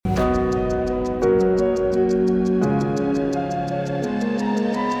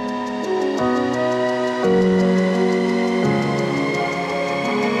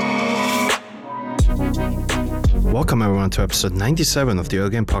to episode 97 of the Earl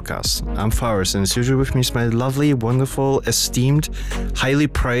Game Podcast. I'm Faris, and as usual with me is my lovely, wonderful, esteemed, highly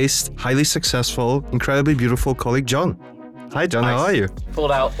praised, highly successful, incredibly beautiful colleague John. Hi John, Nice. How are you?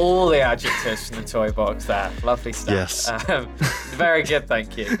 Pulled out all the adjectives from the toy box there. Lovely stuff. Yes. Very good,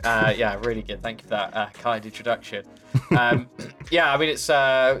 thank you. Yeah, really good. Thank you for that kind introduction. Yeah, I mean,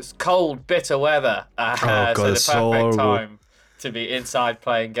 it's cold, bitter weather. God, so the it's so perfect horrible. time to be inside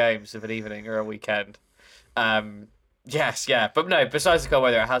playing games of an evening or a weekend. Yes, yeah. But no, besides the cold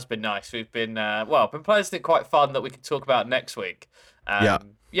weather, it has been nice. We've been, been playing something quite fun that we can talk about next week.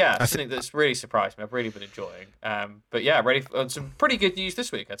 Yeah, something that's really surprised me. I've really been enjoying. But yeah, ready for some pretty good news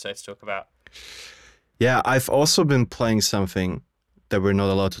this week, I'd say, to talk about. Yeah, I've also been playing something that we're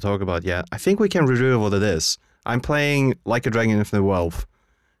not allowed to talk about yet. I think we can reveal what it is. I'm playing Like a Dragon Infinite Wealth,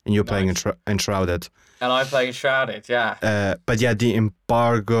 and you're playing Enshrouded. And I'm playing Shrouded, yeah. But yeah, the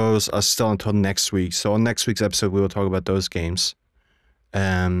embargoes are still until next week. So on next week's episode, we will talk about those games,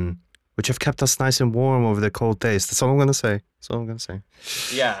 which have kept us nice and warm over the cold days. That's all I'm gonna say.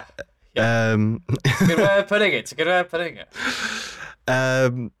 Yeah. It's a good way of putting it.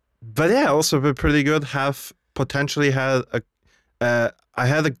 But yeah, also been pretty good. Have potentially had I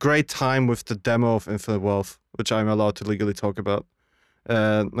had a great time with the demo of Infinite Wealth, which I'm allowed to legally talk about.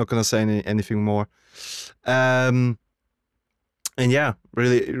 Not gonna say anything more. And yeah,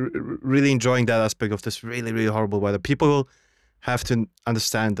 really enjoying that aspect of this really horrible weather. People have to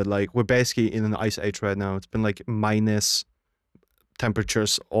understand that like we're basically in an ice age right now. It's been like minus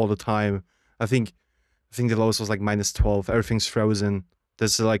temperatures all the time. I think the lowest was like minus 12. Everything's frozen.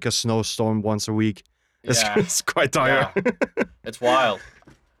 There's like a snowstorm once a week. It's quite dire. Yeah. It's wild.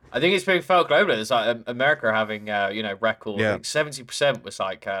 I think it's being felt globally. It's like America having, record. Yeah. I think 70% was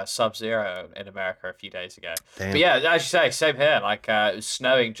like sub-zero in America a few days ago. Damn. But yeah, as you say, same here. Like it was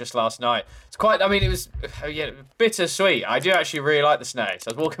snowing just last night. It's quite. I mean, it was bittersweet. I do actually really like the snow.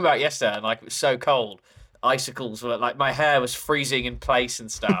 So I was walking about yesterday, and like it was so cold. Icicles were like my hair was freezing in place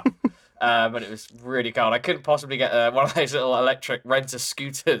and stuff. But it was really cold. I couldn't possibly get one of those little electric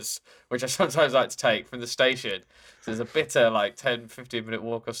rent-a-scooters, which I sometimes like to take from the station. So there's a bitter, 10, 15-minute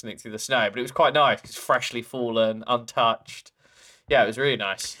walk or something through the snow. But it was quite nice. It's freshly fallen, untouched. Yeah, it was really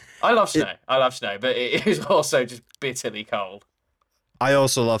nice. I love snow. But it is also just bitterly cold. I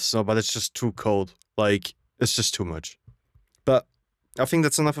also love snow, but it's just too cold. Like, it's just too much. But I think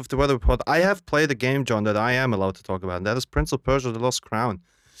that's enough of the weather report. I have played a game, John, that I am allowed to talk about, and that is Prince of Persia: The Lost Crown.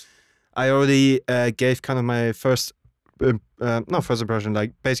 I already gave kind of my first impression,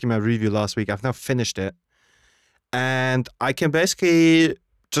 like basically my review last week. I've now finished it. And I can basically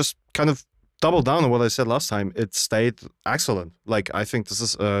just kind of double down on what I said last time. It stayed excellent. Like, I think this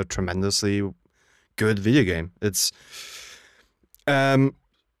is a tremendously good video game. It's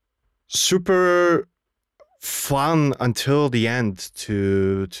super fun until the end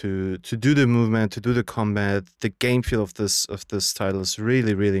to do the movement, to do the combat. The game feel of this title is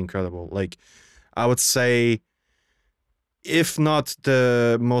really incredible. Like, I would say, if not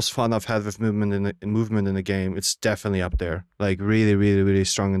the most fun I've had with movement in the game, it's definitely up there. Like, really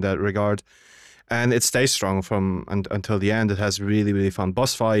strong in that regard, and it stays strong from until the end. It has really fun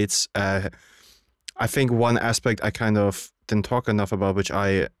boss fights. I think one aspect I kind of didn't talk enough about, which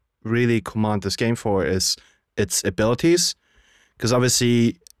I really commend this game for, is its abilities, because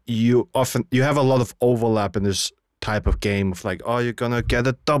obviously you have a lot of overlap in this type of game of like, oh, you're gonna get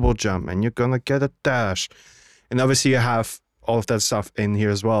a double jump and you're gonna get a dash, and obviously you have all of that stuff in here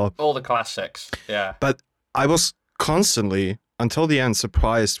as well, all the classics. Yeah, but I was constantly until the end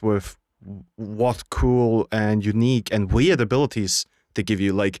surprised with what cool and unique and weird abilities they give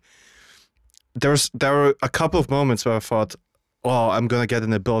you. Like, there were a couple of moments where I thought, oh, I'm gonna get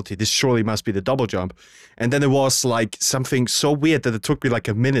an ability. This surely must be the double jump. And then it was like something so weird that it took me like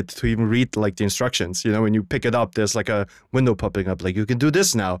a minute to even read like the instructions. You know, when you pick it up, there's like a window popping up, like, you can do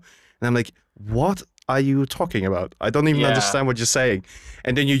this now. And I'm like, what are you talking about? I don't even understand what you're saying.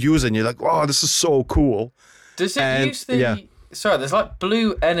 And then you use it and you're like, oh, this is so cool. Does it use the... Yeah. Sorry, there's like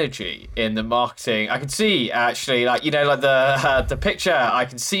blue energy in the marketing. I can see actually, like, the picture. I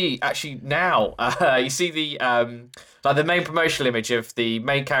can see actually now. You see the the main promotional image of the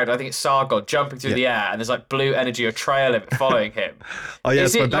main character. I think it's Sargon jumping through the air, and there's like blue energy or trail of it following him. Oh yeah,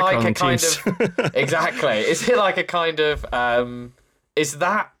 is it's it my like a kind teams. of exactly? Is it like a kind of is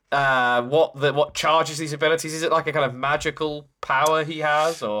that what charges these abilities? Is it like a kind of magical power he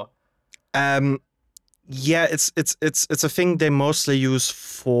has, or? Yeah, it's a thing they mostly use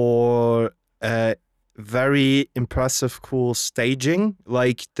for very impressive, cool staging.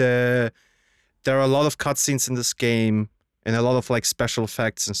 Like there are a lot of cutscenes in this game and a lot of like special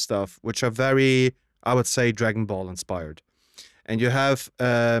effects and stuff, which are very I would say Dragon Ball inspired. And you have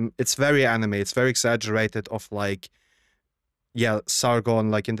it's very anime, it's very exaggerated of like, yeah, Sargon,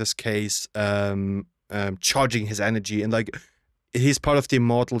 like in this case, charging his energy, and like he's part of the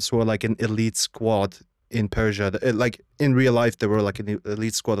immortals who are like an elite squad in Persia. Like in real life they were like an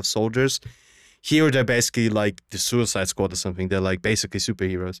elite squad of soldiers. Here they're basically like the Suicide Squad or something. They're like basically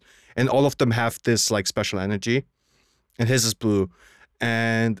superheroes, and all of them have this like special energy, and his is blue.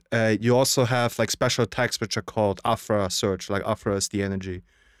 And you also have like special attacks which are called Afra Surge. Like Afra is the energy.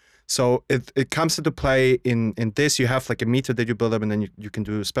 So it comes into play in this. You have like a meter that you build up, and then you can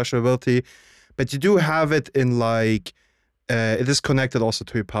do a special ability, but you do have it in like it is connected also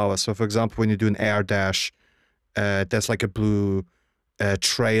to your power. So for example, when you do an air dash, there's like a blue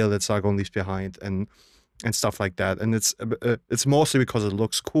trail that Sargon leaves behind, and stuff like that. And it's mostly because it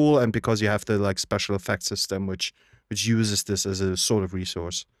looks cool and because you have the like special effect system which uses this as a sort of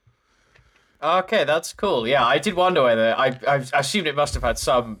resource. Okay, that's cool. Yeah, I did wonder whether I assumed it must have had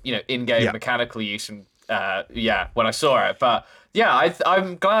some in-game Yeah. mechanical use, and yeah, when I saw it. But yeah,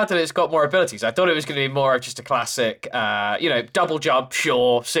 I'm glad that it's got more abilities. I thought it was going to be more of just a classic, double jump,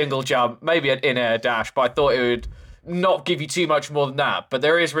 sure, single jump, maybe an in-air dash. But I thought it would not give you too much more than that. But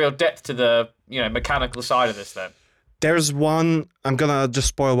there is real depth to the mechanical side of this. Then. There's one, I'm gonna just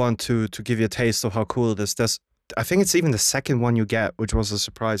spoil one to give you a taste of how cool it is. I think it's even the second one you get, which was a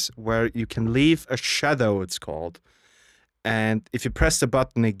surprise, where you can leave a shadow, it's called. And if you press the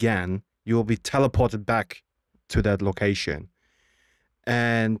button again, you will be teleported back to that location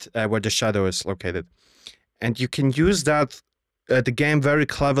and where the shadow is located. And you can use that. The game very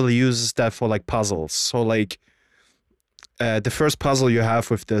cleverly uses that for like puzzles. So like the first puzzle you have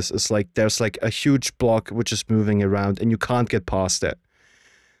with this is like there's like a huge block which is moving around and you can't get past it.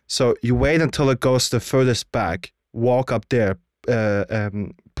 So you wait until it goes the furthest back, walk up there,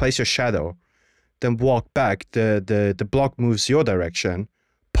 place your shadow, then walk back. The block moves your direction,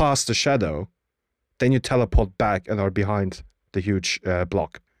 past the shadow, then you teleport back and are behind the huge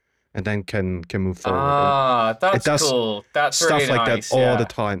block, and then can move forward. Ah, And it that's does cool. That's stuff really like nice. that all Yeah. the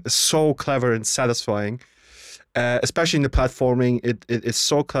time. It's so clever and satisfying. Especially in the platforming, it is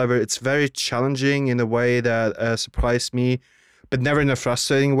so clever. It's very challenging in a way that surprised me, but never in a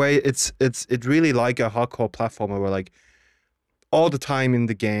frustrating way. It's really like a hardcore platformer where like all the time in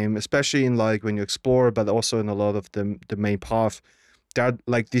the game, especially in like when you explore, but also in a lot of the main path, there are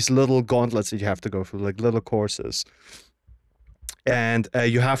like these little gauntlets that you have to go through, like little courses, and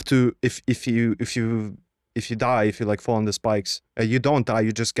you have to if you die, if you like fall on the spikes, you don't die.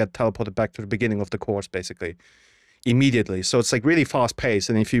 You just get teleported back to the beginning of the course, basically immediately. So it's like really fast paced.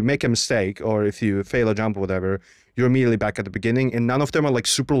 And if you make a mistake or if you fail a jump or whatever, you're immediately back at the beginning. And none of them are like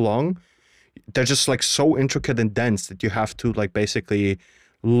super long. They're just like so intricate and dense that you have to like basically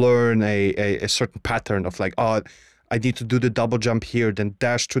learn a certain pattern of like, oh, I need to do the double jump here, then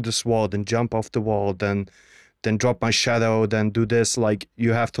dash through this wall, then jump off the wall, then drop my shadow, then do this. Like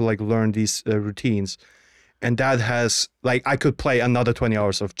you have to like learn these routines. And that has like I could play another 20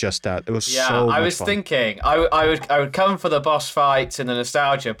 hours of just that. It was Yeah, so I much was fun. thinking I would come for the boss fights and the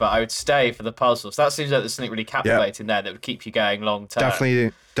nostalgia, but I would stay for the puzzles. That seems like there's something really captivating there that would keep you going long term. Definitely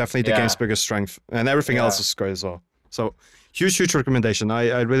the Yeah. game's biggest strength, and everything Yeah. else is great as well. So huge recommendation.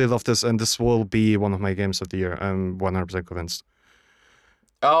 I really love this, and this will be one of my games of the year. I'm 100% convinced.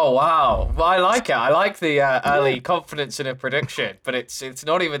 Oh wow! Well, I like it. I like the early confidence in a prediction, but it's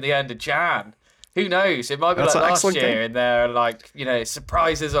not even the end of Jan. Who knows? It might be That's like an last excellent year, game. and there are like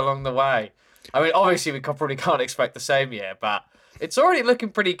surprises along the way. I mean, obviously we probably can't expect the same year, but it's already looking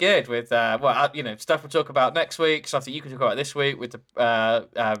pretty good with stuff we'll talk about next week, stuff that you can talk about this week with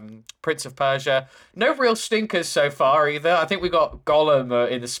the Prince of Persia. No real stinkers so far either. I think we got Gollum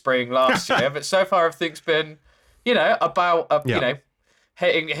in the spring last year, but so far everything's been about Yeah.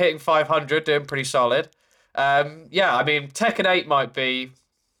 hitting 500, doing pretty solid. Yeah, I mean Tekken 8 might be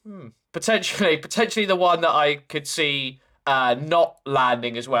potentially the one that I could see not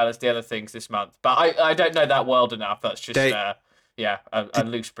landing as well as the other things this month. But I don't know that world enough. That's just They a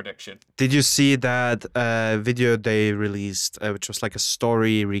loose prediction. Did you see that video they released, which was like a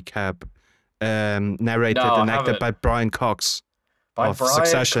story recap, narrated No, I and acted haven't. by Brian Cox By of Brian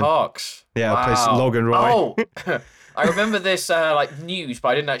Succession? Cox. Yeah, Wow. plays Logan Roy. Oh, I remember this like news, but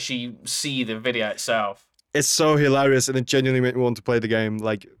I didn't actually see the video itself. It's so hilarious, and it genuinely made me want to play the game.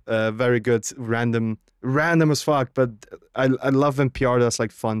 Like, very good, random as fuck. But I love when PR does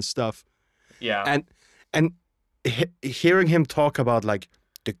like fun stuff, Yeah. and hearing him talk about like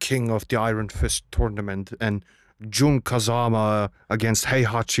the king of the Iron Fist tournament and Jun Kazama against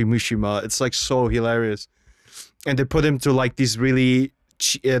Heihachi Mishima, it's like so hilarious. And they put him to like these really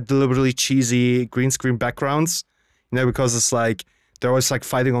deliberately cheesy green screen backgrounds, because it's like they're always like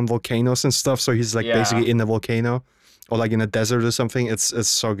fighting on volcanoes and stuff. So he's like Yeah. basically in a volcano or like in a desert or something. It's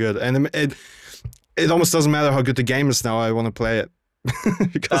so good, and it almost doesn't matter how good the game is now. I want to play it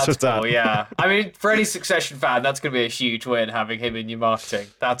because That's of that. cool, yeah. I mean, for any Succession fan, that's going to be a huge win having him in your marketing.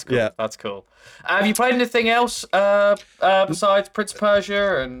 That's cool. Yeah. That's cool. Have you played anything else besides Prince of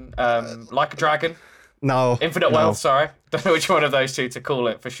Persia and Like a Dragon? No, Infinite Wealth, no. sorry. Don't know which one of those two to call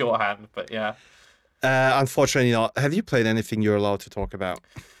it for shorthand, but yeah. Unfortunately, not. Have you played anything you're allowed to talk about?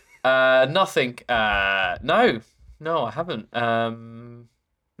 Nothing. No. No, I haven't.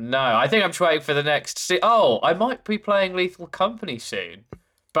 No, I think I'm just waiting for the next. Oh, I might be playing Lethal Company soon,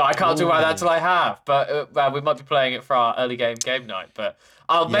 but I can't talk about that Ooh. till I have. But we might be playing it for our early game night. But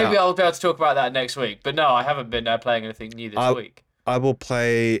Yeah, maybe I'll be able to talk about that next week. But no, I haven't been playing anything new this I week. I will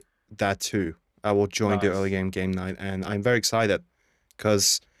play that too. I will join the early Nice. game night, and I'm very excited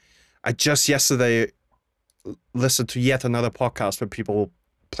because I just yesterday listened to yet another podcast where people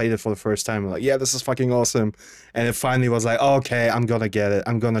played it for the first time. Like, yeah, this is fucking awesome, and it finally was like, okay, I'm gonna get it.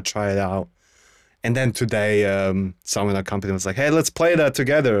 I'm gonna try it out. And then today, someone in our company was like, hey, let's play that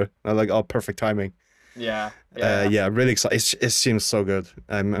together. And I'm like, oh, perfect timing. Yeah, yeah. Yeah, really excited. It seems so good.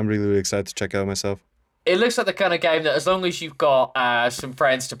 I'm really, really excited to check it out myself. It looks like the kind of game that as long as you've got some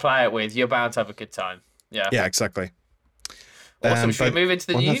friends to play it with, you're bound to have a good time. Yeah. Yeah, exactly. Awesome. Should But we move into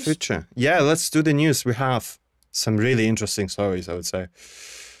the on the news? future, yeah, let's do the news. We have some really interesting stories, I would say.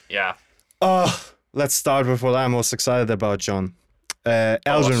 Yeah. Oh, let's start with what I'm most excited about, John. Elden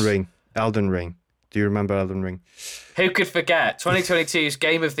Course. Ring. Elden Ring. Do you remember Elden Ring? Who could forget 2022's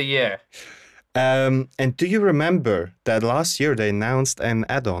Game of the Year? And do you remember that last year they announced an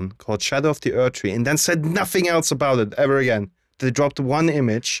add-on called Shadow of the Erdtree and then said nothing else about it ever again? They dropped one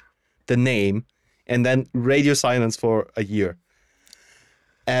image, the name, and then radio silence for a year.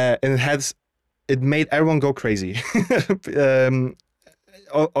 And it made everyone go crazy. um,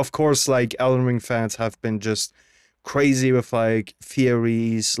 of course, like Elden Ring fans have been just crazy with like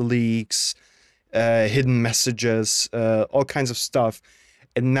theories, leaks, hidden messages, all kinds of stuff.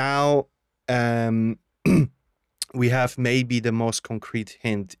 And now we have maybe the most concrete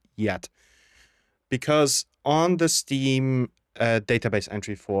hint yet. Because on the Steam database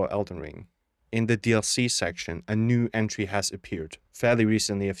entry for Elden Ring, in the DLC section, a new entry has appeared fairly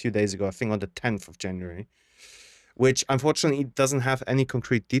recently, a few days ago, I think on the 10th of January, which unfortunately doesn't have any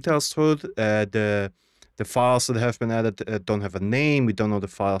concrete details to it. The files that have been added don't have a name. We don't know the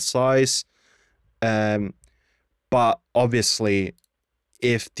file size. But obviously,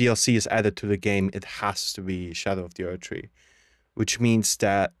 if DLC is added to the game, it has to be Shadow of the Erdtree, which means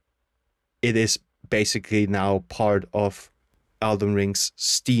that it is basically now part of Elden Ring's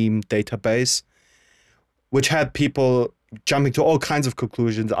Steam database, which had people jumping to all kinds of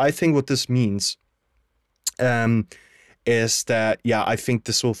conclusions. I think what this means is that, yeah, I think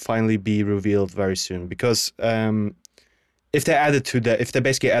this will finally be revealed very soon because if they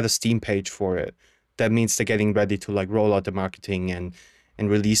basically add a Steam page for it, that means they're getting ready to like roll out the marketing and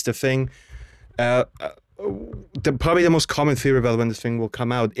release the thing. Probably the most common theory about when this thing will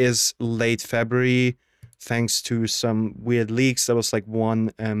come out is late February, thanks to some weird leaks. There was like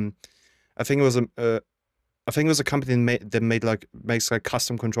one, I think it was a company that makes like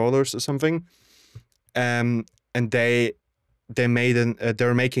custom controllers or something, and they were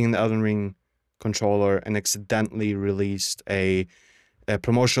making an Elden Ring controller and accidentally released a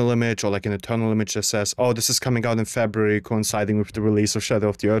promotional image or like an internal image that says, "Oh, this is coming out in February, coinciding with the release of Shadow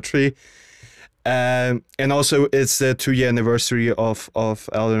of the Erdtree." And also, it's the 2-year anniversary of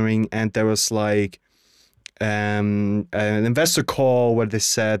Elden Ring, and there was like an investor call where they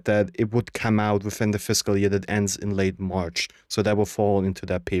said that it would come out within the fiscal year that ends in late March, so that will fall into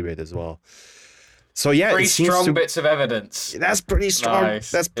that period as well. So yeah, Three it seems strong to. bits of evidence. That's pretty strong.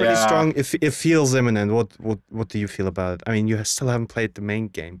 Nice. That's pretty Yeah. strong. It feels imminent. What do you feel about it? I mean, you still haven't played the main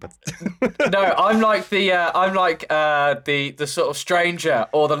game, but No, I'm like the sort of stranger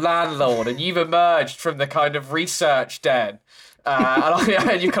or the landlord, and you've emerged from the kind of research den.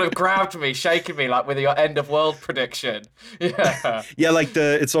 And you kind of grabbed me, shaking me like with your end of world prediction. Yeah, yeah, like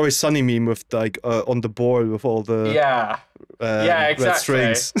the It's Always Sunny meme with like on the board with all the yeah, yeah, red exactly.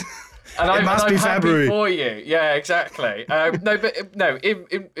 strings. And It must I'm be happy February. for you. Yeah, exactly. No, but no.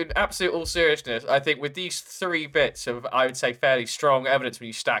 In absolute all seriousness, I think with these three bits of, I would say, fairly strong evidence when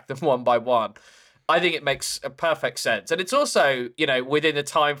you stack them one by one, I think it makes a perfect sense. And it's also, within the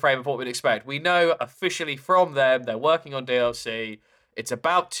time frame of what we'd expect. We know officially from them they're working on DLC. It's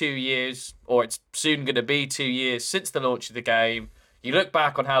about 2 years, or it's soon going to be 2 years since the launch of the game. You look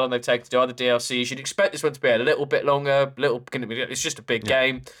back on how long they've taken to do other DLCs, you'd expect this one to be a little bit longer, it's just a big Yeah.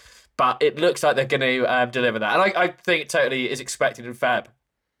 game, but it looks like they're going to deliver that. And I think it totally is expected in Feb.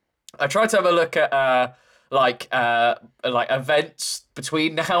 I tried to have a look at like events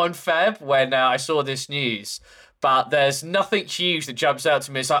between now and Feb when I saw this news, but there's nothing huge that jumps out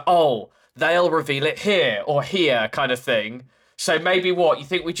to me. It's like, oh, they'll reveal it here or here kind of thing. So maybe what you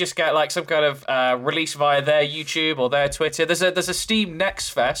think we just get like some kind of release via their YouTube or their Twitter. There's a Steam Next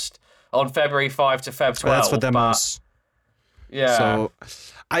Fest on February 5 to Feb 12. Well, that's for demos. Yeah. So,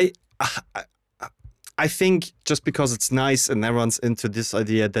 I, I I think just because it's nice and everyone's into this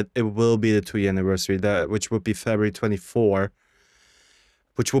idea that it will be the 2-year anniversary, which would be February 24,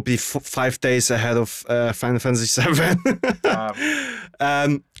 which would be 5 days ahead of Final Fantasy VII.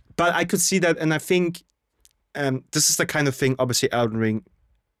 But I could see that, and I think this is the kind of thing. Obviously, Elden Ring,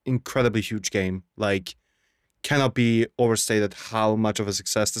 incredibly huge game. Like, cannot be overstated how much of a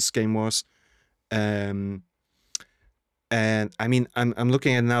success this game was. And I mean, I'm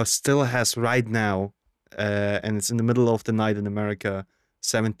looking at it now. Still has right now, and it's in the middle of the night in America,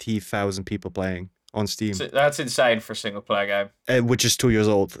 70,000 people playing on Steam. So that's insane for a single player game, which is 2 years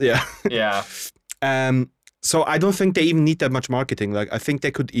old. Yeah. Yeah. So I don't think they even need that much marketing. Like, I think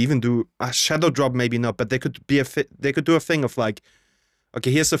they could even do a shadow drop, maybe not, but they could do a thing of like,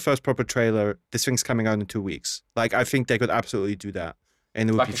 okay, here's the first proper trailer. This thing's coming out in 2 weeks. Like, I think they could absolutely do that. And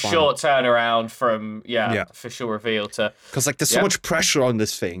it would like be a fun. short turnaround from official reveal to, because like there's so much pressure on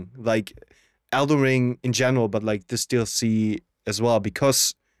this thing, like Elden Ring in general, but like this DLC as well,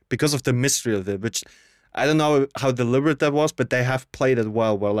 because of the mystery of it, which I don't know how deliberate that was, but they have played it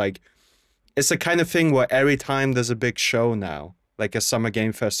well. Where like it's the kind of thing where every time there's a big show now, like a Summer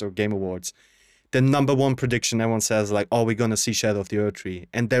Game Fest or Game Awards, the number one prediction everyone says like, oh, we're gonna see Shadow of the Erdtree,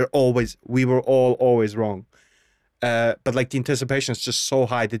 and we were all always wrong. But like the anticipation is just so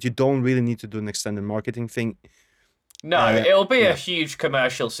high that you don't really need to do an extended marketing thing. No, it'll be a huge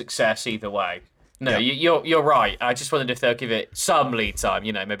commercial success either way. No, you're right. I just wondered if they'll give it some lead time,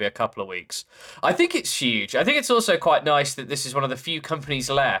 maybe a couple of weeks. I think it's huge. I think it's also quite nice that this is one of the few companies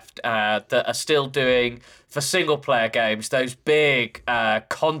left that are still doing, for single-player games, those big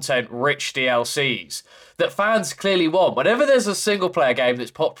content-rich DLCs that fans clearly want. Whenever there's a single-player game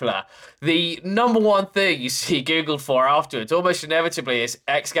that's popular, the number one thing you see Googled for afterwards, almost inevitably, is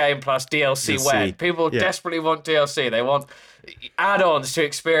X game plus DLC when. People desperately want DLC. They want add-ons to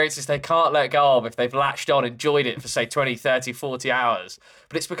experiences they can't let go of if they've latched on, enjoyed it for, say, 20, 30, 40 hours.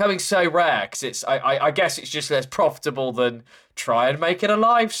 But it's becoming so rare because I guess it's just less profitable than try and make it a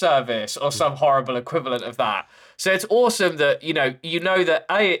live service or some horrible equivalent of that. So it's awesome that, you know that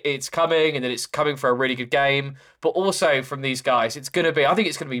it's coming and that it's coming for a really good game, but also from these guys, I think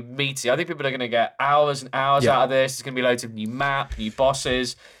it's going to be meaty. I think people are going to get hours and hours out of this. There's going to be loads of new map, new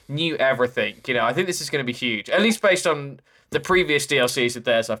bosses, new everything. I think this is going to be huge, at least based on the previous DLCs of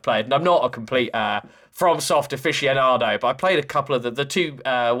theirs I've played. And I'm not a complete FromSoft aficionado, but I played a couple of the two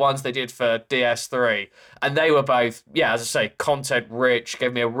ones they did for DS3, and they were both, as I say, content rich,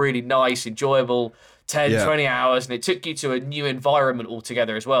 gave me a really nice, enjoyable 10, 20 hours, and it took you to a new environment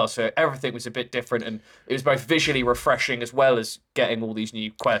altogether as well. So everything was a bit different, and it was both visually refreshing as well as getting all these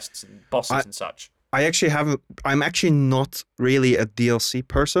new quests and bosses and such. I'm actually not really a DLC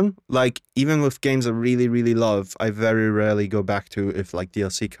person. Like, even with games I really, really love, I very rarely go back to if like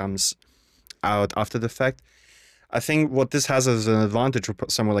DLC comes out after the fact. I think what this has as an advantage for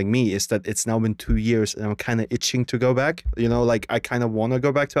someone like me is that it's now been 2 years and I'm kind of itching to go back. Like I kind of want to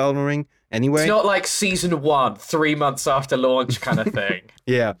go back to Elden Ring anyway. It's not like season 1, 3 months after launch kind of thing.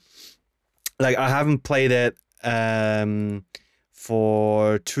 Yeah. Like, I haven't played it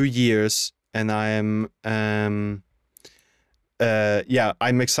for 2 years, and I'm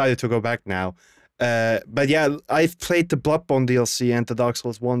excited to go back now. But yeah, I've played the Bloodborne DLC and the Dark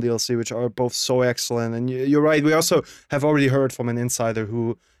Souls 1 DLC, which are both so excellent. And you're right, we also have already heard from an insider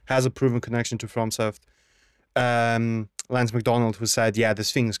who has a proven connection to FromSoft, Lance McDonald, who said,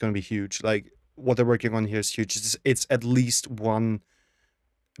 this thing is going to be huge. Like, what they're working on here is huge. It's at least one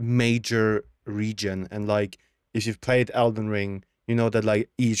major region. And like, if you've played Elden Ring, you know that like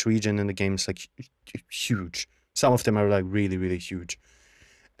each region in the game is like huge. Some of them are like really, really huge.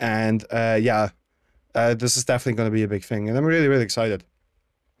 And this is definitely going to be a big thing, and I'm really, really excited.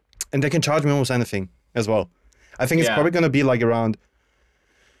 And they can charge me almost anything as well. I think it's probably going to be like around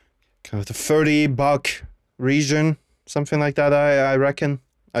kind of the $30 region, something like that. I reckon.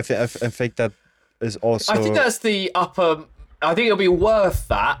 I think that is also. I think that's the upper. I think it'll be worth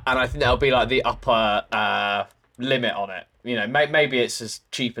that, and I think that'll be like the upper limit on it. Maybe it's as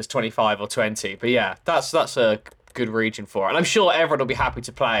cheap as 25 or 20, but that's a good region for it. And I'm sure everyone will be happy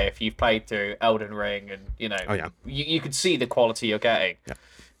to play if you've played through Elden Ring, and Oh yeah, you can see the quality you're getting.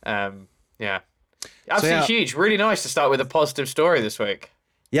 yeah. Yeah, So absolutely yeah, huge. Really nice to start with a positive story this week.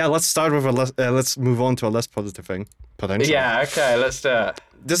 yeah. Let's start with a less. Let's move on to a less positive thing, potentially. Yeah, okay, let's do it.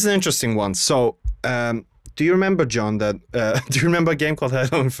 This is an interesting one. So, do you remember, John? That do you remember a game called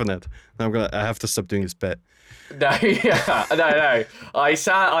Halo Infinite? I have to stop doing this bit. No, yeah, no. I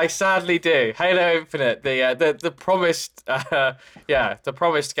sadly do. Halo Infinite, the promised, the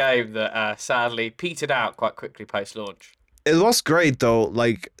promised game that sadly petered out quite quickly post launch. It was great though.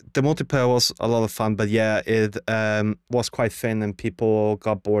 Like the multiplayer was a lot of fun, but yeah, it was quite thin, and people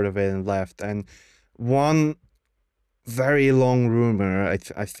got bored of it and left. And one very long rumor,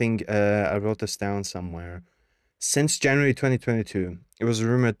 I think I wrote this down somewhere. Since January 2022, it was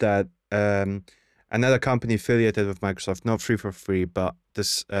rumored that another company affiliated with Microsoft, not free for free, but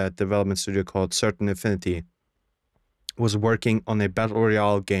this development studio called Certain Infinity, was working on a battle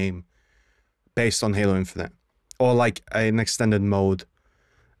royale game based on Halo Infinite, or like an extended mode.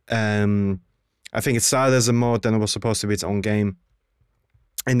 I think it started as a mode, then it was supposed to be its own game,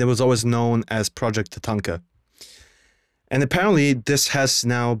 and it was always known as Project Tatanka. And apparently, this has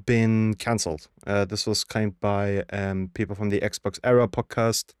now been cancelled. This was claimed by people from the Xbox Era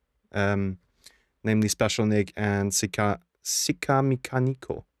podcast, namely Special Nick and Sika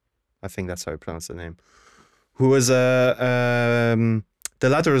Mikaniko. I think that's how you pronounce the name. Who is the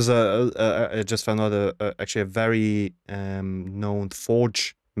latter is I just found out actually a very known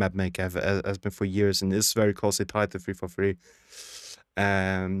Forge map maker, has been for years, and is very closely tied to 343.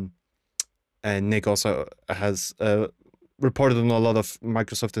 And Nick also has reported on a lot of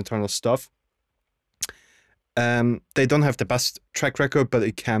Microsoft internal stuff. They don't have the best track record, but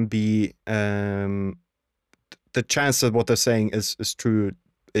it can be the chance that what they're saying is true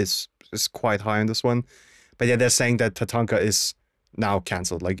is quite high on this one. But yeah, they're saying that Tatanka is now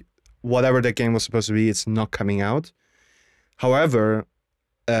cancelled. Like whatever the game was supposed to be, it's not coming out. However,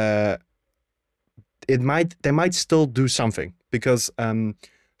 they might still do something, because Jason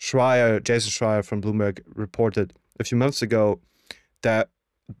Schreier from Bloomberg reported a few months ago that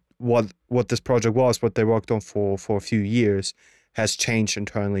what this project was, what they worked on for a few years, has changed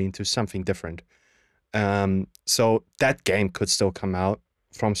internally into something different. So that game could still come out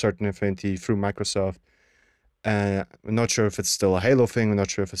from Certain Infinity through Microsoft. I'm not sure if it's still a Halo thing. I'm not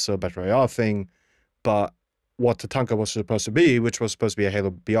sure if it's still a Battle Royale thing. But what Tatanka was supposed to be, which was supposed to be a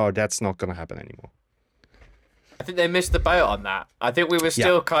Halo BR, that's not going to happen anymore. I think they missed the boat on that. I think we were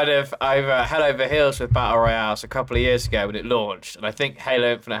still kind of head over heels with Battle Royales a couple of years ago when it launched, and I think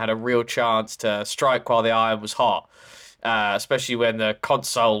Halo Infinite had a real chance to strike while the iron was hot, especially when the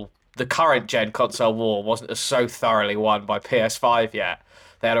current gen console war wasn't so thoroughly won by PS5 yet.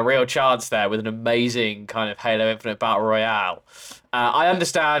 They had a real chance there with an amazing kind of Halo Infinite Battle Royale. I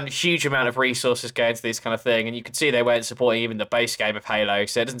understand huge amount of resources go into this kind of thing, and you can see they weren't supporting even the base game of Halo,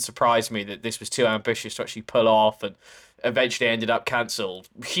 so it doesn't surprise me that this was too ambitious to actually pull off and eventually ended up cancelled.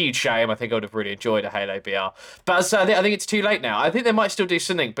 Huge shame. I think I would have really enjoyed a Halo BR. But I think it's too late now. I think they might still do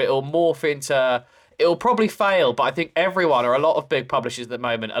something, but it'll morph into... It'll probably fail, but I think everyone, or a lot of big publishers at the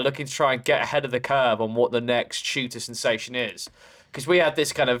moment, are looking to try and get ahead of the curve on what the next shooter sensation is. Because we had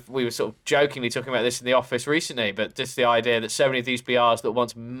this we were sort of jokingly talking about this in the office recently, but just the idea that so many of these BRs that were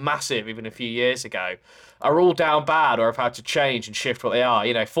once massive even a few years ago are all down bad or have had to change and shift what they are.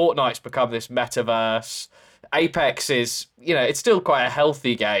 You know, Fortnite's become this metaverse. Apex is, it's still quite a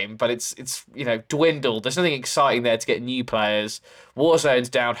healthy game, but it's dwindled. There's nothing exciting there to get new players. Warzone's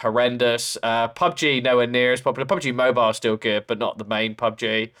down horrendous. PUBG nowhere near as popular. PUBG Mobile is still good, but not the main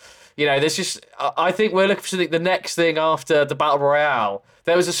PUBG. There's just... I think we're looking for something, the next thing after the Battle Royale.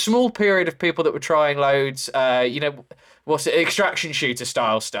 There was a small period of people that were trying loads, extraction shooter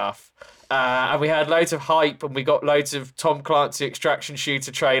style stuff. And we had loads of hype, and we got loads of Tom Clancy extraction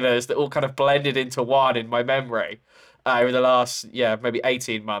shooter trailers that all kind of blended into one in my memory over the last, maybe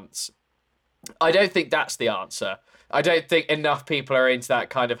 18 months. I don't think that's the answer. I don't think enough people are into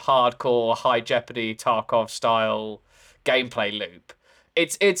that kind of hardcore, high jeopardy, Tarkov style gameplay loop.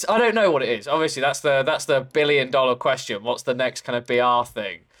 It's I don't know what it is. Obviously, that's the $1 billion question. What's the next kind of BR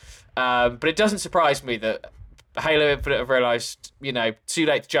thing? But it doesn't surprise me that Halo Infinite have realised, too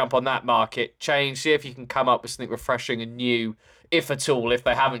late to jump on that market. Change, see if you can come up with something refreshing and new, if at all, if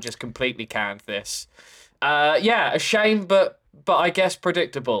they haven't just completely canned this. A shame, but I guess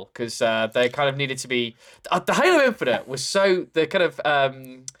predictable, because they kind of needed to be... The Halo Infinite was so... The kind of...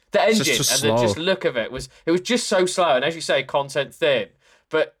 the engine and the just look of it was just so slow, and as you say, content thin.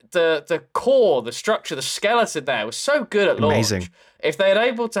 but the core, the structure, the skeleton there was so good at Amazing. launch. If they had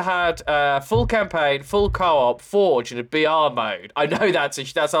able to had full campaign, full co-op, Forge, and a BR mode, I know that's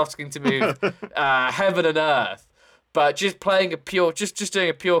asking to move heaven and earth. But just playing a pure, just doing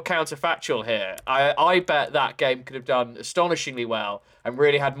a pure counterfactual here, I bet that game could have done astonishingly well and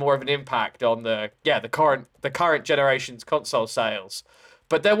really had more of an impact on the current generation's console sales.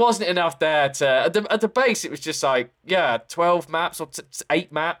 But there wasn't enough there to at the base. It was just like 12 maps or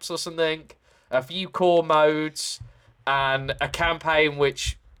 8 maps or something, a few core modes, and a campaign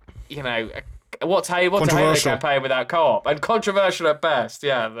which, what's a Halo campaign without co-op, and controversial at best.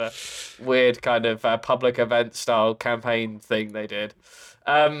 Yeah, the weird kind of public event style campaign thing they did.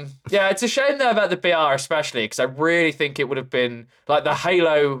 It's a shame there about the BR especially, because I really think it would have been like the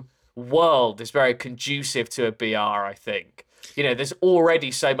Halo world is very conducive to a BR. I think. There's already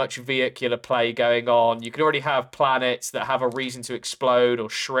so much vehicular play going on. You can already have planets that have a reason to explode or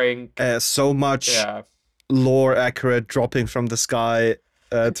shrink. So much Yeah. lore accurate dropping from the sky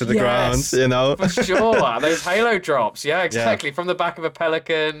to the ground, For sure. Those Halo drops. Yeah, exactly. Yeah. From the back of a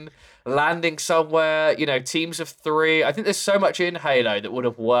Pelican, landing somewhere, teams of 3. I think there's so much in Halo that would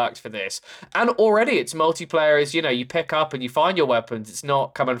have worked for this. And already its multiplayer is, you pick up and you find your weapons. It's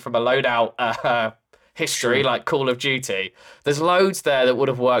not coming from a loadout history like Call of Duty. There's loads there that would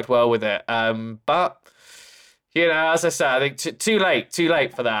have worked well with it. But as I said, I think too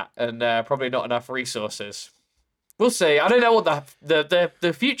late for that, and probably not enough resources. We'll see. I don't know what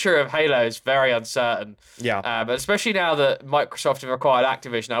the future of Halo is very uncertain. Yeah. But especially now that Microsoft have acquired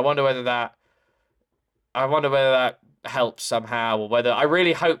Activision, I wonder whether that helps somehow, or whether I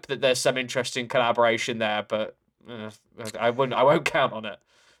really hope that there's some interesting collaboration there. But I won't count on it.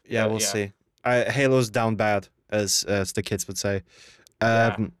 Yeah, we'll see. Halo's down bad, as the kids would say.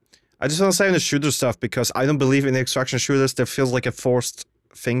 I just want to say on the shooter stuff, because I don't believe in the extraction shooters. That feels like a forced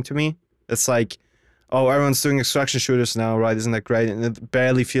thing to me. It's like, oh, everyone's doing extraction shooters now, right? Isn't that great? And it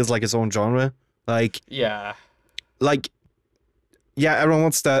barely feels like its own genre. Everyone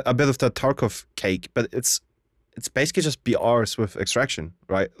wants a bit of that Tarkov cake, but it's basically just BRs with extraction,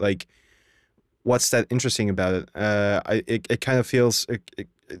 right? Like, what's that interesting about it? It kind of feels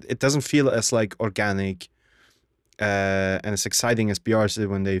it doesn't feel as like organic and as exciting as BRs did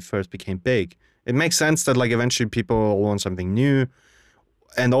when they first became big. It makes sense that like eventually people want something new,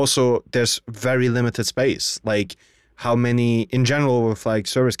 and also there's very limited space. Like, how many in general with like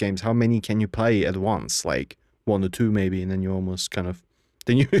service games? How many can you play at once? Like 1 or 2 maybe, and then you almost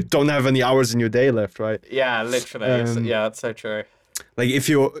then you don't have any hours in your day left, right? Yeah, literally. That's so true. Like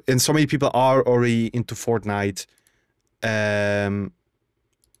and so many people are already into Fortnite,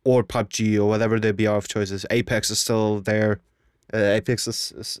 or PUBG, or whatever the BR of choice is. Apex is still there. Apex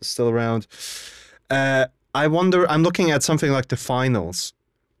is still around. I wonder, I'm looking at something like the finals,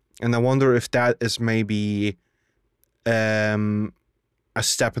 and I wonder if that is maybe a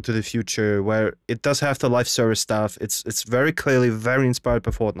step into the future, where it does have the live service stuff. It's very clearly very inspired by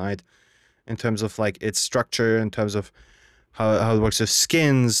Fortnite in terms of like its structure, in terms of how it works with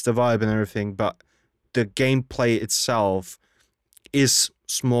skins, the vibe and everything, but the gameplay itself is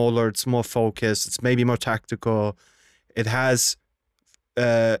smaller, it's more focused, it's maybe more tactical. It has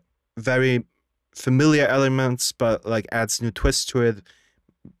very familiar elements, but like adds new twists to it.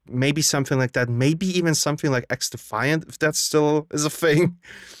 Maybe something like that. Maybe even something like X Defiant, if that still is a thing.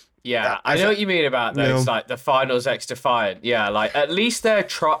 Yeah, I know what you mean about those, like the finals X Defiant. Yeah, like at least they're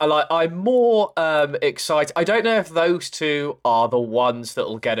I'm more excited. I don't know if those two are the ones that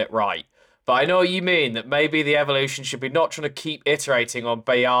will get it right. But I know what you mean, that maybe the evolution should be not trying to keep iterating on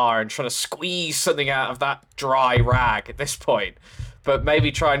BR and trying to squeeze something out of that dry rag at this point. But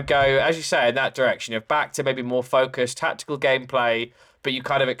maybe try and go, as you say, in that direction, back to maybe more focused tactical gameplay, but you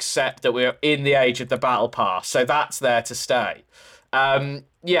kind of accept that we're in the age of the battle pass. So that's there to stay. I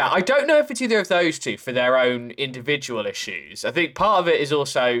don't know if it's either of those two for their own individual issues. I think part of it is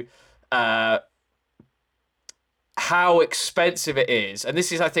also how expensive it is, and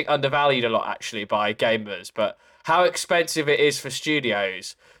this is, I think, undervalued a lot actually by gamers, but how expensive it is for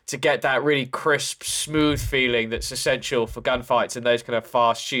studios to get that really crisp, smooth feeling that's essential for gunfights and those kind of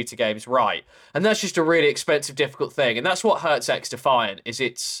fast shooter games right. And that's just a really expensive, difficult thing, and that's what hurts X Defiant. Is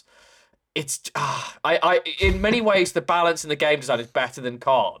in many ways the balance in the game design is better than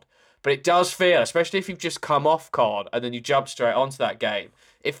COD, but it does feel, especially if you've just come off COD and then you jump straight onto that game,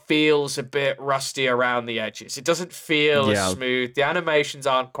 it feels a bit rusty around the edges. It doesn't feel as smooth. The animations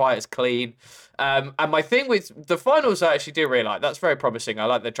aren't quite as clean. And my thing with the finals, I actually do really like. That's very promising. I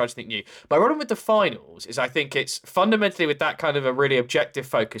like they're trying to think new. My problem with the finals is I think it's fundamentally, with that kind of a really objective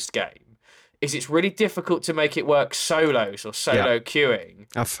focused game, is it's really difficult to make it work solos or Yeah, solo queuing.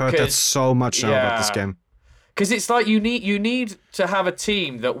 I've heard that Because, so much now about this yeah. game. Because it's like you need to have a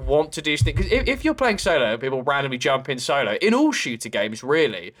team that want to do things. Because if you're playing solo, people randomly jump in solo. In all shooter games,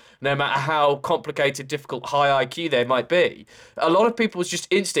 really, no matter how complicated, difficult, high IQ they might be, a lot of people's just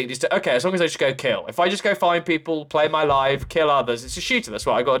instinct is to, okay, as long as I just go kill. If I just go find people, play my life, kill others, it's a shooter. That's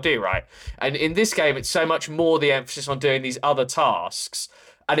what I got to do, right? And in this game, it's so much more the emphasis on doing these other tasks.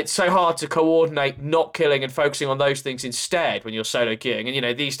 And it's so hard to coordinate not killing and focusing on those things instead when you're solo queuing.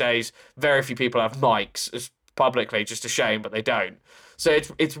 And these days, very few people have mics publicly, just a shame, but they don't. So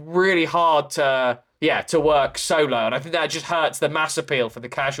it's really hard to work solo, and I think that just hurts the mass appeal for the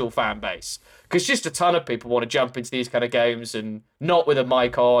casual fan base, because just a ton of people want to jump into these kind of games and not with a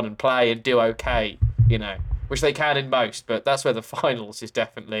mic on and play and do okay, which they can in most, but that's where the finals is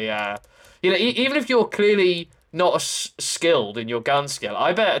definitely even if you're clearly not as skilled in your gun skill,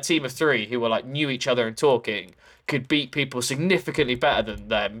 I bet a team of three who were like knew each other and talking could beat people significantly better than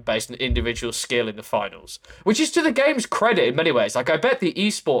them based on individual skill in the finals, which is to the game's credit in many ways. Like, I bet the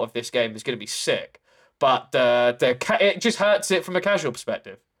esport of this game is going to be sick, but it just hurts it from a casual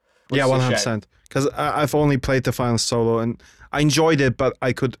perspective. Yeah, 100%. Because I've only played the final solo and I enjoyed it, but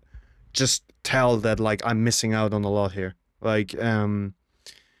I could just tell that like I'm missing out on a lot here. Like, and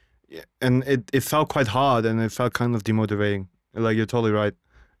it felt quite hard and it felt kind of demotivating. Like, you're totally right.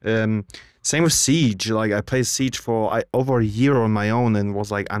 Same with Siege. Like, I played Siege for over a year on my own and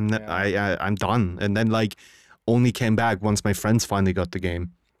was like, I'm done. And then like only came back once my friends finally got the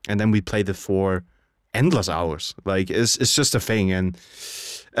game, and then we played it for endless hours. Like, it's just a thing. And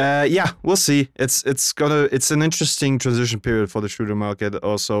we'll see. It's an interesting transition period for the shooter market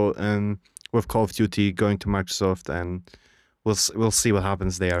also, and with Call of Duty going to Microsoft, and we'll see what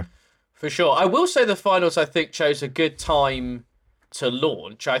happens there. For sure. I will say the finals, I think, chose a good time to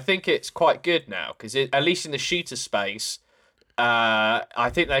launch. I think it's quite good now because at least in the shooter space, I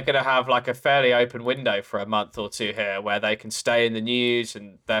think they're going to have like a fairly open window for a month or two here where they can stay in the news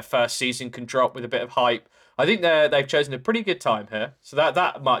and their first season can drop with a bit of hype. I think they've chosen a pretty good time here, so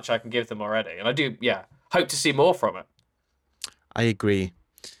that much I can give them already, and I do hope to see more from it. I agree.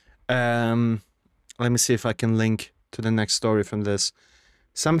 Let me see if I can link to the next story from this.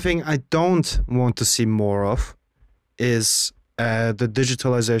 Something I don't want to see more of is the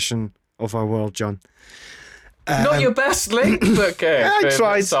digitalization of our world, John. Not your best link, but okay. I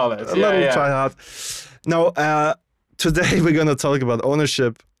tried. Solid. A little try hard. No, today we're going to talk about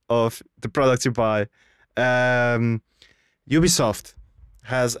ownership of the products you buy. Ubisoft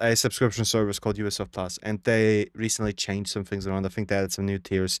has a subscription service called Ubisoft Plus, and they recently changed some things around. I think they added some new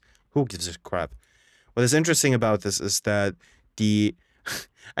tiers. Who gives a crap? What is interesting about this is that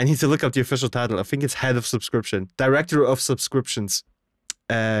I need to look up the official title. I think it's head of subscription, director of subscriptions,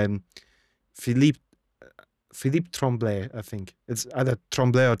 Philippe Tremblay. I think it's either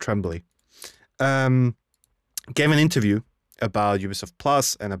Tremblay or Tremblay. Gave an interview about Ubisoft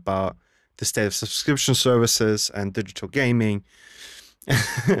Plus and about the state of subscription services and digital gaming,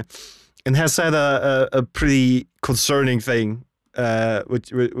 and has said a pretty concerning thing,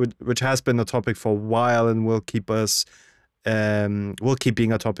 which has been a topic for a while and will keep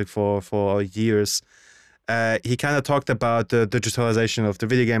being a topic for years. He kind of talked about the digitalization of the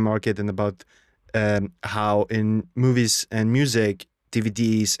video game market and about how in movies and music,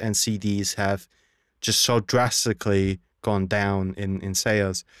 DVDs and CDs have just so drastically gone down in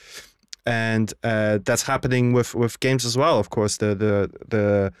sales. And that's happening with games as well. Of course,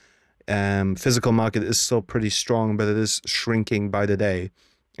 the physical market is still pretty strong, but it is shrinking by the day.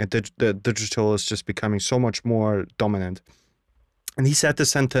 And the digital is just becoming so much more dominant. And he said the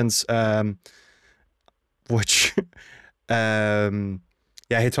sentence, which, he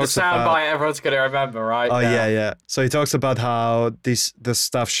talks the about... soundbite everyone's going to remember, right? Oh, yeah. So he talks about how the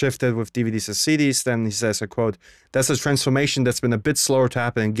stuff shifted with DVDs and CDs. Then he says, I quote, "That's a transformation that's been a bit slower to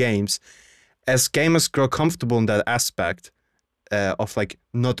happen in games. As gamers grow comfortable in that aspect of like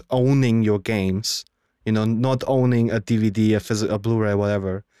not owning your games, not owning a DVD, a Blu-ray,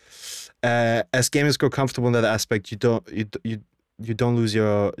 whatever. As gamers grow comfortable in that aspect, you don't lose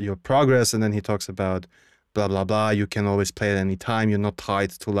your progress." And then he talks about blah, blah, blah. You can always play at any time. You're not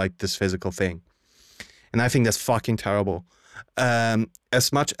tied to like this physical thing. And I think that's fucking terrible.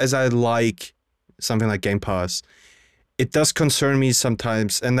 As much as I like something like Game Pass, it does concern me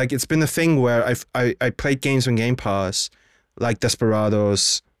sometimes. And like, it's been a thing where I played games on Game Pass, like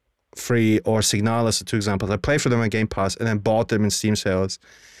Desperados, Free, or Signalis are two examples. I played for them on Game Pass and then bought them in Steam sales.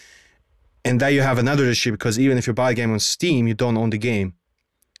 And there you have another issue, because even if you buy a game on Steam, you don't own the game.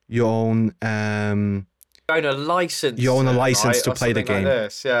 You own a license. You own a license right? to Or play the game. like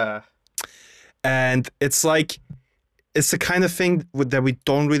this, yeah. And it's like, it's the kind of thing that we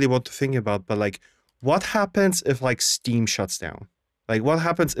don't really want to think about, but like, what happens if like Steam shuts down? Like, what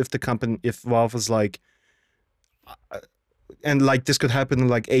happens if the company, if Valve is like, and like this could happen in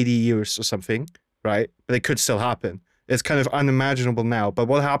like 80 years or something, right? But it could still happen. It's kind of unimaginable now. But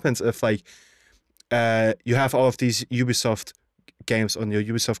what happens if like you have all of these Ubisoft games on your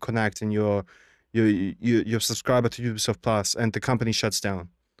Ubisoft Connect and you're subscriber to Ubisoft Plus and the company shuts down?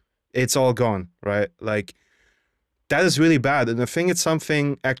 It's all gone, right? Like that is really bad. And I think it's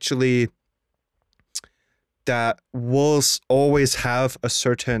something actually that will always have a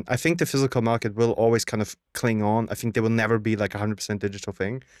certain. I think the physical market will always kind of cling on. I think there will never be like 100% digital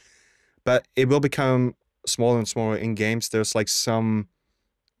thing, but it will become smaller and smaller in games. There's like some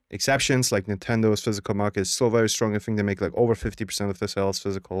exceptions, like Nintendo's physical market is still very strong. I think they make like over 50% of their sales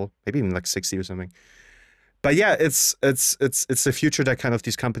physical, maybe even like 60 or something. But yeah, it's the future that kind of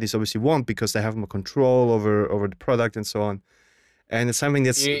these companies obviously want because they have more control over the product and so on. And it's something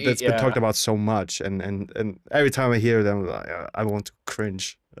that's been talked Yeah. about so much, and every time I hear them, I want to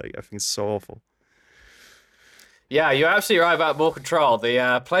cringe. Like I think it's so awful. Yeah, you're absolutely right about more control.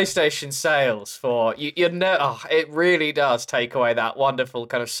 The PlayStation sales for you know, oh, it really does take away that wonderful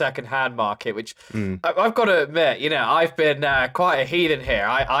kind of second-hand market, which Mm. I've got to admit, you know, I've been quite a heathen here.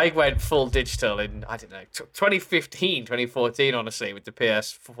 I went full digital in, I don't know, 2015, 2014, honestly, with the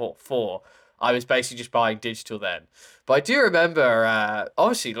PS4. I was basically just buying digital then. But I do remember,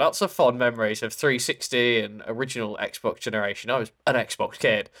 obviously, lots of fond memories of 360 and original Xbox generation. I was an Xbox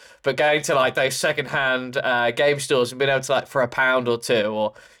kid, but going to like those secondhand game stores and being able to like for a pound or two,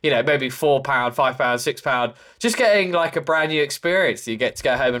 or you know maybe £4, £5, £6, just getting like a brand new experience. You get to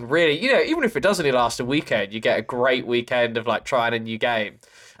go home and really, you know, even if it does only last a weekend, you get a great weekend of like trying a new game.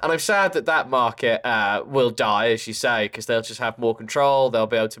 And I'm sad that that market will die, as you say, because they'll just have more control. They'll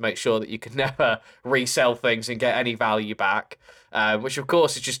be able to make sure that you can never resell things and get any value back, which of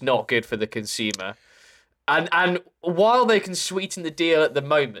course is just not good for the consumer. And while they can sweeten the deal at the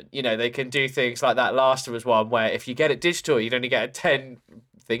moment, you know, they can do things like that Last of Us one, where if you get it digital, you'd only get a 10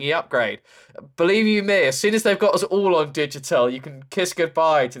 thingy upgrade. Believe you me, as soon as they've got us all on digital, you can kiss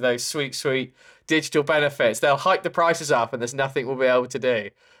goodbye to those sweet, sweet digital benefits. They'll hike the prices up, and there's nothing we'll be able to do.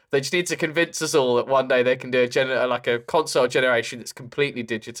 They just need to convince us all that one day they can do like a console generation that's completely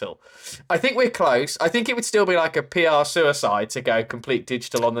digital. I think we're close. I think it would still be like a PR suicide to go complete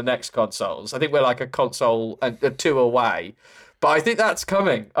digital on the next consoles. I think we're like a console and a two away. But I think that's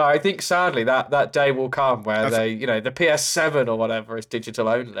coming. I think sadly that day will come where I've, they, you know, the PS7 or whatever is digital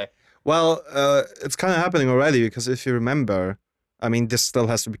only. well, it's kind of happening already because if you remember, I mean, this still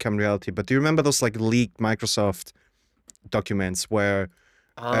has to become reality. But do you remember those like leaked Microsoft documents where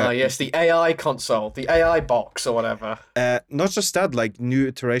Ah, uh, yes, the AI console, the AI box or whatever. not just that, like new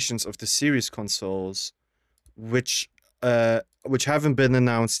iterations of the series consoles, which haven't been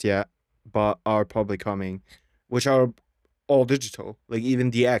announced yet, but are probably coming, which are all digital. Like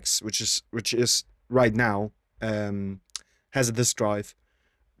even the X, which is right now, um, has a disk drive.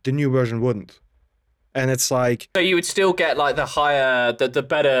 The new version wouldn't, and it's like, So you would still get like the higher, the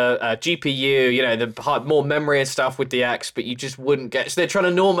better GPU, you know, more memory and stuff with the X, but you just wouldn't get. So they're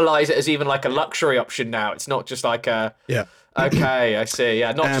trying to normalize it as even like a luxury option now. It's not just like a. yeah. Okay, I see.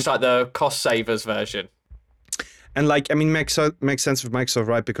 Yeah, not um, just like the cost savers version. and like I mean, makes sense with Microsoft,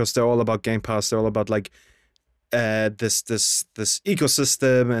 right? Because they're all about Game Pass. They're all about like this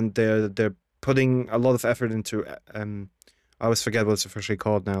ecosystem, and they're putting a lot of effort into I always forget what it's officially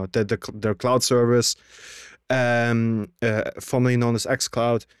called now. Their cloud service, formerly known as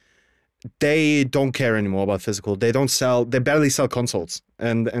xCloud. They don't care anymore about physical. They don't sell. They barely sell consoles,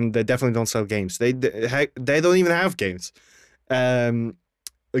 and they definitely don't sell games. They don't even have games. Um,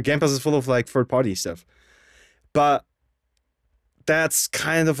 Game Pass is full of like third party stuff, but that's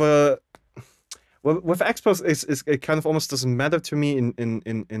kind of a with Xbox. It kind of almost doesn't matter to me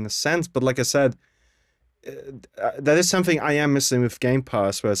in a sense. But like I said, that is something I am missing with Game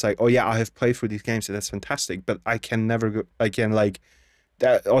Pass, where it's like, oh yeah, I have played through these games, and that's fantastic. But I can never go. I can like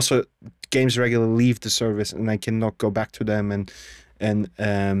that. Also, games regularly leave the service, and I cannot go back to them. And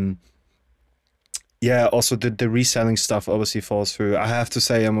yeah, also the reselling stuff obviously falls through. I have to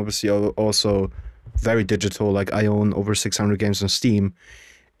say, I'm obviously also very digital. Like I own over 600 games on Steam,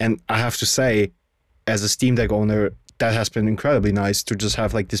 and I have to say, as a Steam Deck owner, that has been incredibly nice to just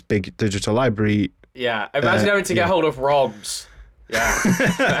have like this big digital library. Yeah, imagine having to get Yeah. hold of ROMs. Yeah.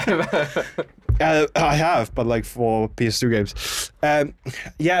 I have, but like for PS2 games.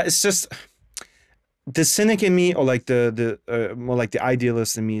 Yeah, it's just the cynic in me, or like the more like the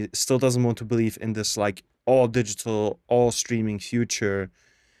idealist in me, still doesn't want to believe in this like all digital, all streaming future.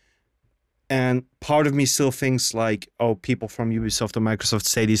 And part of me still thinks like, oh, people from Ubisoft or Microsoft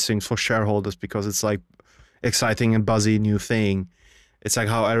say these things for shareholders because it's like exciting and buzzy new thing. It's like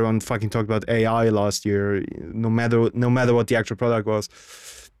how everyone fucking talked about AI last year, no matter what the actual product was.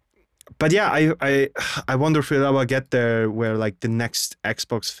 But yeah, I wonder if we'll ever get there where like the next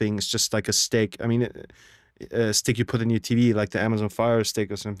Xbox thing is just like a stick. I mean, a stick you put in your TV, like the Amazon Fire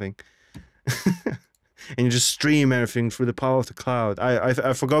Stick or something, and you just stream everything through the power of the cloud.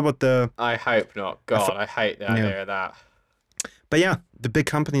 I forgot about the. I hope not. God, I hate the idea of that. But yeah, the big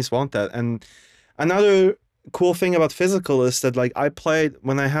companies want that. And another cool thing about physical is that like I played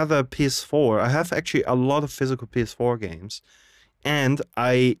when I had a PS4. I have actually a lot of physical PS4 games, and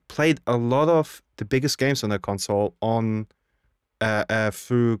I played a lot of the biggest games on that console on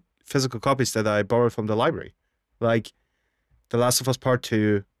through physical copies that I borrowed from the library, like The Last of Us Part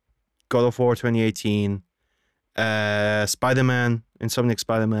 2, God of War 2018, Spider-Man, Insomniac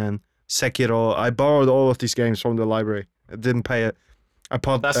Spider-Man, Sekiro. I borrowed all of these games from the library. I didn't pay it.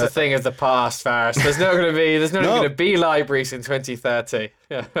 That's the thing of the past, Faris. There's not going to be libraries in 2030.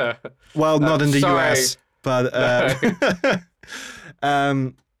 Well, not in the sorry. US, but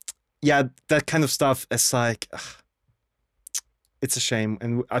yeah, that kind of stuff is like it's a shame,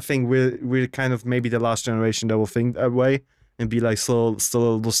 and I think we're kind of maybe the last generation that will think that way and be like still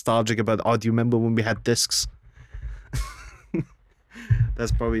nostalgic about. Oh, do you remember when we had discs?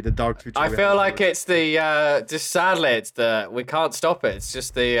 That's probably the dark future. I feel like it's the just sadly it's the we can't stop it. It's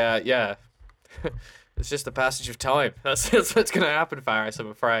just the yeah. It's just the passage of time. That's what's going to happen, Faris, I'm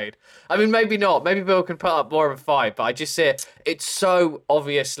afraid. I mean, maybe not. Maybe Bill can put up more of a fight, but I just see it. It's so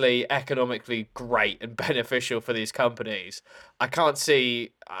obviously economically great and beneficial for these companies. I can't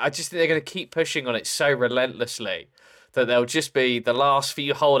see. I just think they're going to keep pushing on it so relentlessly that they'll just be the last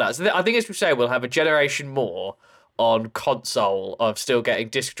few holdouts. I think, as we say, we'll have a generation more on console of still getting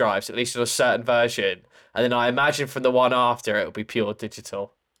disc drives, at least on a certain version. And then I imagine from the one after, it'll be pure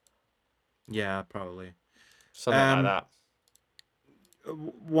digital. Yeah, probably. Something like that.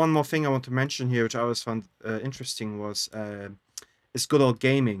 One more thing I want to mention here, which I always found interesting, was is Good Old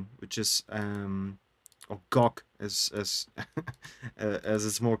Gaming, which is or GOG as as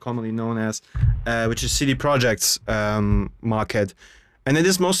it's more commonly known as, which is CD Projekt's market, and it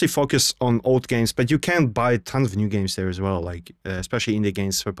is mostly focused on old games, but you can buy tons of new games there as well, like especially indie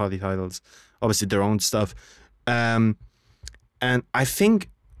games, third-party titles, obviously their own stuff, and I think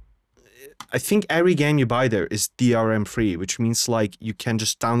every game you buy there is DRM free, which means like you can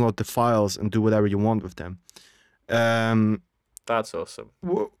just download the files and do whatever you want with them. That's awesome.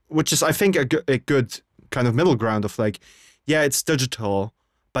 Which is, I think, a good kind of middle ground of like, yeah, it's digital,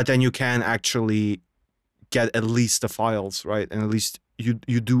 but then you can actually get at least the files, right? And at least you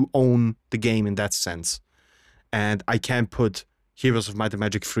do own the game in that sense. And I can put Heroes of Might and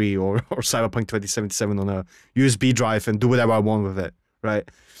Magic 3 or Cyberpunk 2077 on a USB drive and do whatever I want with it, right?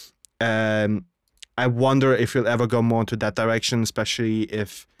 I wonder if you'll ever go more into that direction, especially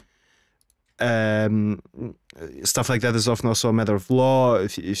if stuff like that is often also a matter of law.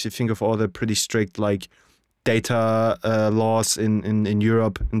 If you think of all the pretty strict like data laws in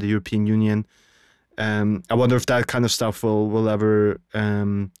Europe, in the European Union, I wonder if that kind of stuff will ever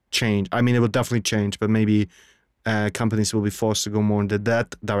change. I mean, it will definitely change, but maybe companies will be forced to go more into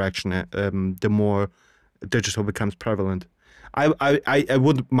that direction the more digital becomes prevalent. I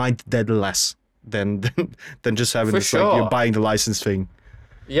would mind that less than just having this like you're buying the license thing.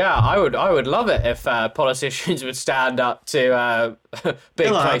 Yeah, I would love it if politicians would stand up to big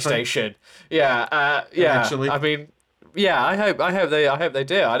It'll PlayStation. Happen. Yeah. Eventually. I mean, yeah. I hope they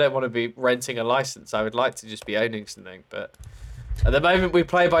do. I don't want to be renting a license. I would like to just be owning something. But at the moment, we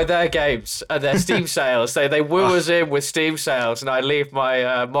play by their games and their Steam sales. They woo us in with Steam sales, and I leave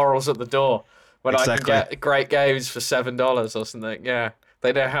my morals at the door. When exactly. I can get great games for $7 or something, yeah,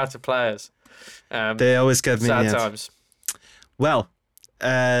 they know how to play us. They always get me. Sad times. Well,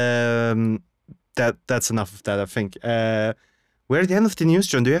 that's enough of that. I think we're at the end of the news,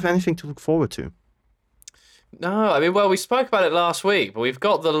 John. Do you have anything to look forward to? No, I mean, well, we spoke about it last week, but we've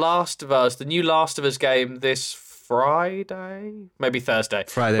got the new Last of Us game this Friday, maybe Thursday.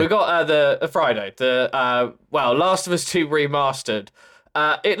 Friday. We got the Friday. Last of Us 2 remastered.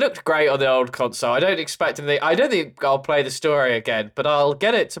 It looked great on the old console. I don't think I'll play the story again, but I'll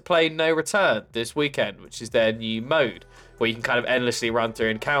get it to play No Return this weekend, which is their new mode, where you can kind of endlessly run through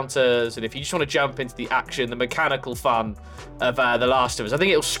encounters, and if you just want to jump into the action, the mechanical fun of The Last of Us, I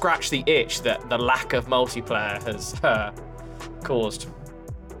think it'll scratch the itch that the lack of multiplayer has caused.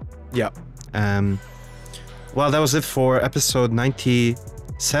 Yeah. Well, that was it for episode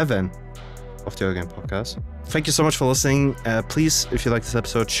 97 of the Game Podcast. thank you so much for listening. Please, if you like this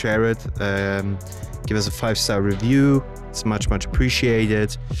episode, share it. Give us a 5-star review. It's much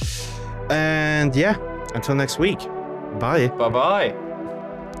appreciated. And yeah, until next week. Bye. Bye-bye.